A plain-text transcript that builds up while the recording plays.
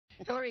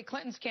Hillary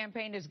Clinton's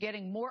campaign is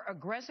getting more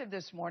aggressive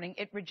this morning.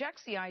 It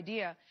rejects the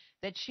idea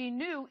that she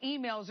knew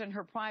emails in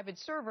her private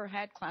server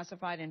had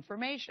classified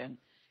information.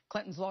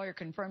 Clinton's lawyer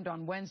confirmed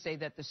on Wednesday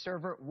that the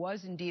server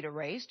was indeed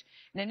erased.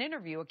 In an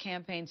interview, a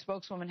campaign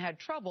spokeswoman had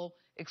trouble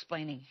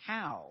explaining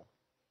how.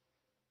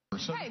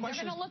 So the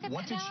question is,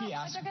 what did she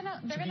ask to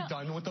be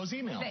done with those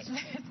emails?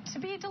 To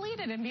be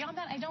deleted, and beyond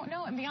that, I don't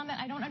know, and beyond that,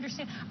 I don't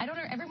understand. I don't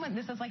know. Everyone,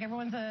 this is like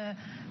everyone's an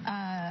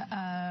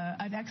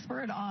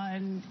expert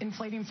on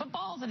inflating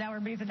footballs, and now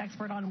everybody's an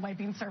expert on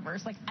wiping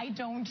servers. Like, I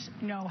don't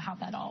know how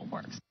that all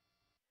works.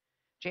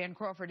 Jan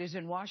Crawford is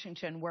in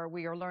Washington, where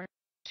we are learning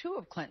two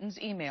of Clinton's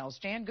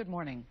emails. Jan, good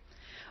morning.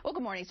 Well,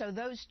 good morning. So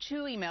those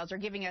two emails are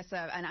giving us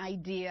an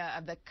idea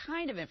of the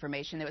kind of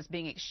information that was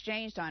being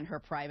exchanged on her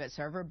private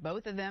server.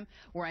 Both of them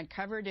were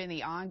uncovered in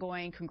the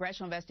ongoing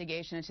congressional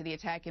investigation into the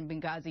attack in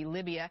Benghazi,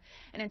 Libya.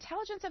 And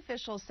intelligence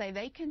officials say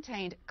they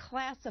contained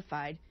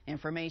classified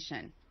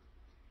information.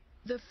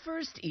 The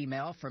first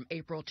email from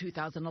April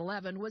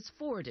 2011 was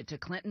forwarded to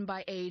Clinton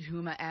by aide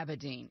Huma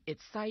Abedin. It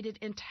cited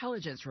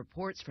intelligence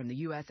reports from the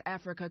U.S.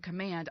 Africa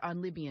Command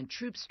on Libyan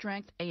troop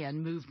strength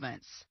and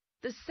movements.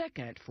 The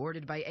second,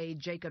 forwarded by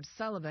aide Jacob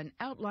Sullivan,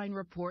 outlined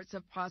reports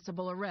of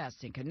possible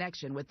arrests in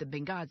connection with the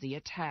Benghazi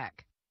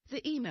attack.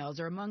 The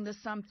emails are among the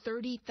some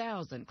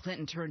 30,000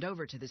 Clinton turned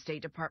over to the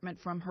State Department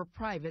from her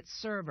private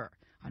server.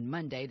 On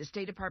Monday, the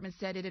State Department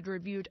said it had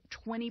reviewed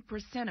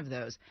 20% of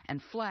those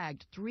and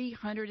flagged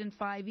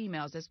 305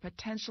 emails as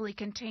potentially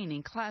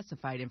containing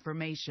classified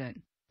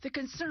information. The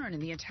concern in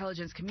the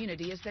intelligence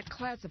community is that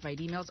classified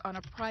emails on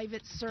a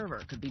private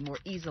server could be more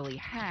easily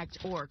hacked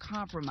or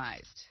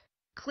compromised.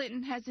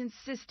 Clinton has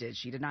insisted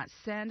she did not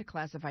send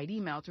classified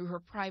email through her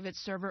private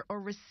server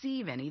or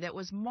receive any that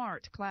was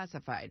marked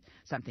classified,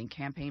 something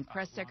campaign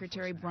press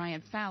secretary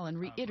Brian Fallon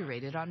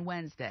reiterated on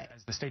Wednesday.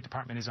 As the State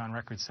Department is on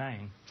record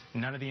saying,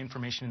 none of the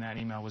information in that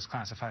email was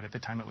classified at the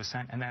time it was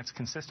sent, and that's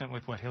consistent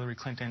with what Hillary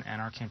Clinton and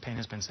our campaign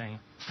has been saying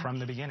from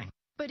the beginning.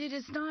 But it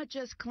is not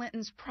just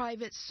Clinton's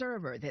private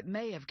server that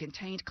may have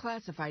contained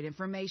classified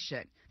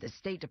information. The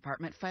State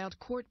Department filed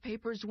court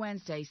papers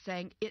Wednesday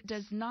saying it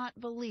does not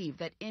believe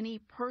that any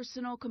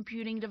personal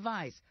computing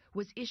device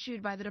was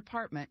issued by the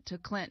department to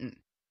Clinton.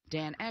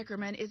 Dan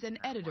Ackerman is an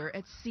editor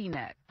at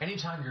CNET.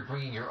 Anytime you're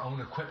bringing your own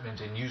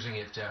equipment and using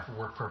it for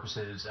work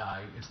purposes,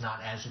 it's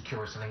not as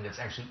secure as something that's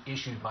actually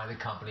issued by the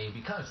company,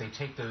 because they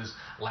take those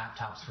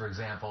laptops, for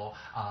example,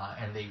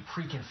 and they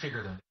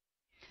pre-configure them.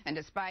 And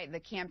despite the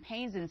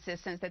campaign's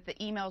insistence that the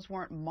emails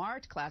weren't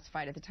marked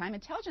classified at the time,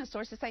 intelligence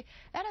sources say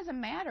that doesn't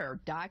matter.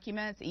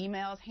 Documents,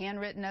 emails,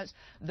 handwritten notes,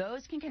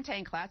 those can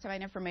contain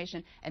classified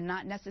information and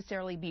not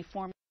necessarily be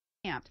formally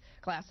stamped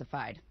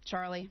classified.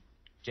 Charlie?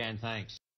 Jan, thanks.